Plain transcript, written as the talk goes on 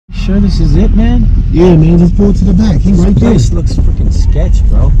sure this is it, man? Yeah, man, just pull to the back. He right there. This looks freaking sketch,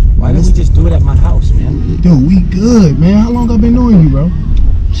 bro. Why didn't we just do it at my house, man? Dude, we good, man. How long I been knowing you, bro?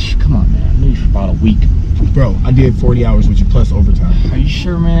 Come on, man. Maybe for about a week. Bro, I did 40 hours with you plus overtime. Are you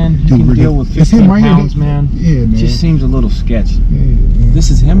sure, man? You Dude, can deal with 15 right pounds, here, man? Yeah, man. Just seems a little sketch. Yeah, man. This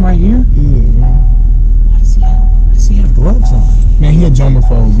is him right here? Yeah, man. Why does he have gloves on? Man, he a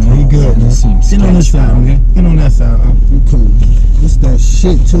germaphobe, man. He good, man. Get on this side, man. Get on that side. We cool. What's that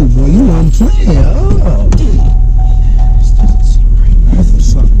shit, too, boy? You know I'm playing. Oh, This doesn't seem right, man. that's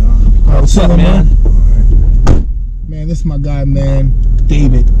what's up, dog. What's up, man? Man, this is my guy, man.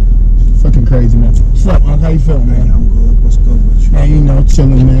 David. Fucking crazy, man. What's up, Unc? How you feeling, man? I'm good. What's good with you? Man, you know,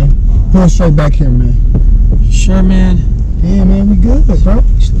 chilling, man. Pull straight back here, man. You sure, man? Yeah, man, we good, bro.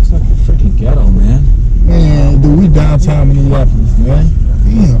 This looks like a freaking ghetto, man. Man, dude, we downtown Minneapolis, man.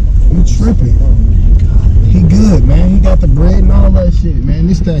 Damn, we tripping. He good, man. He got the bread and all that shit, man.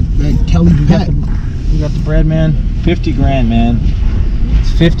 This that Kelly Pack. You got the bread, man? 50 grand, man.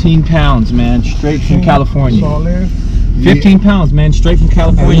 It's 15 pounds, man. Straight from California. It's all there? 15 pounds, man. Straight from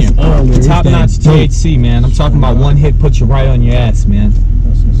California. It's all there. Top It's notch that dope. THC, man. I'm talking about one hit, put you right on your ass, man.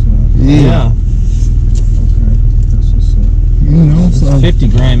 That's what's up. Yeah. Okay. That's what's up. You know, so 50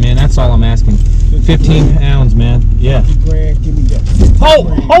 grand, man. That's all I'm asking. 15 pounds, man. Yeah. 50 grand, give me that.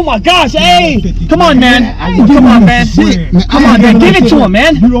 Oh my gosh. Hey, come on, man. I ain't Come giving on, him man. shit, man. Come I on, ain't man. giving Give him it to shit. him,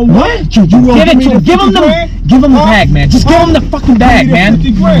 man. You know what? Give it to him. Give him the bag, man. Just give him the fucking bag, man.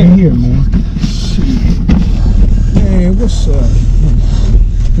 50 Right grand. here, man. Man, what's up?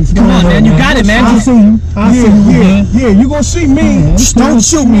 Come on, man. You got it, man. I see you. I see you, man. Yeah, you gonna see me. Just don't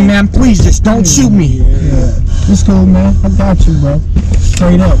shoot me, man. Please, just don't shoot me. Yeah, it's cool, man. I got you, bro.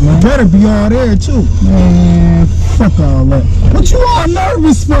 Straight up, man. Better be all there too. Man, fuck all that. What you all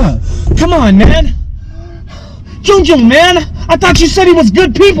nervous for? Come on, man. Junjun, man. I thought you said he was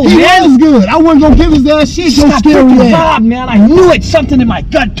good people, He man. was good. I wasn't gonna give his ass shit. Your Stop scary freaking ass. Bob, man. I knew it. Something in my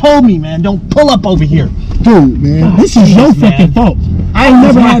gut told me, man. Don't pull up over here. Dude, man, Oh, this is your jeez, man. fucking fault. I ain't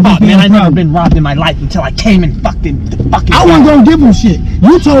That's never my had fault, this man. I damn never problem. been robbed in my life until I came and fucked in the fucking. I wasn't gonna give him shit.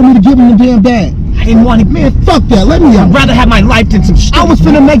 You told me to give him the damn bag. I didn't want to. Man, fuck that. Let me out. I'd rather have my life than some shit. I was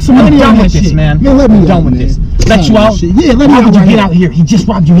finna make some money I'm on done that with this, shit. man. Man, let me I'm out, done with man. this. Let you out? Shit. Yeah, let me Why out. would you right get now. out here? He just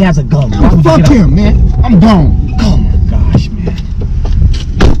robbed you. He has a gun. Why would you Fuck get out? him, man. I'm gone. Oh my gosh, man.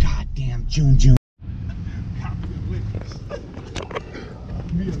 Goddamn June.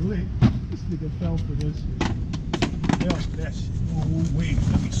 Me a lick. This nigga fell for this shit. Hell, that shit. Oh, wait.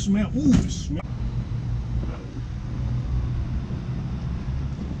 Let me smell. Ooh, it smell.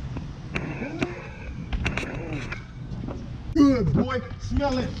 Good, boy.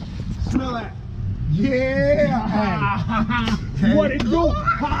 Smell it. Smell that. Yeah. What it do?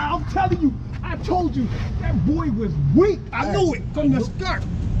 I'm telling you. I told you. That boy was weak. I knew it from the start.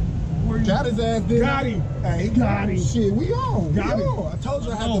 Got his ass there. Got him. Hey, Got him. Shit, we on. Got we him. on. I told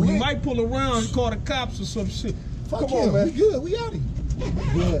you I had Oh, to he lick. might pull around and call the cops or some shit. Fuck Come him, on, man. We good. We out here.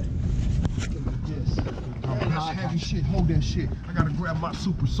 Good. This. Man, that's heavy shit. Hold that shit. I gotta grab my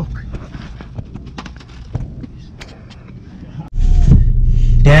super soaker.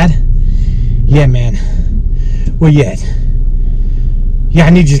 Dad? Yeah, man. Where you at? Yeah, I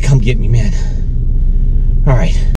need you to come get me, man. All right.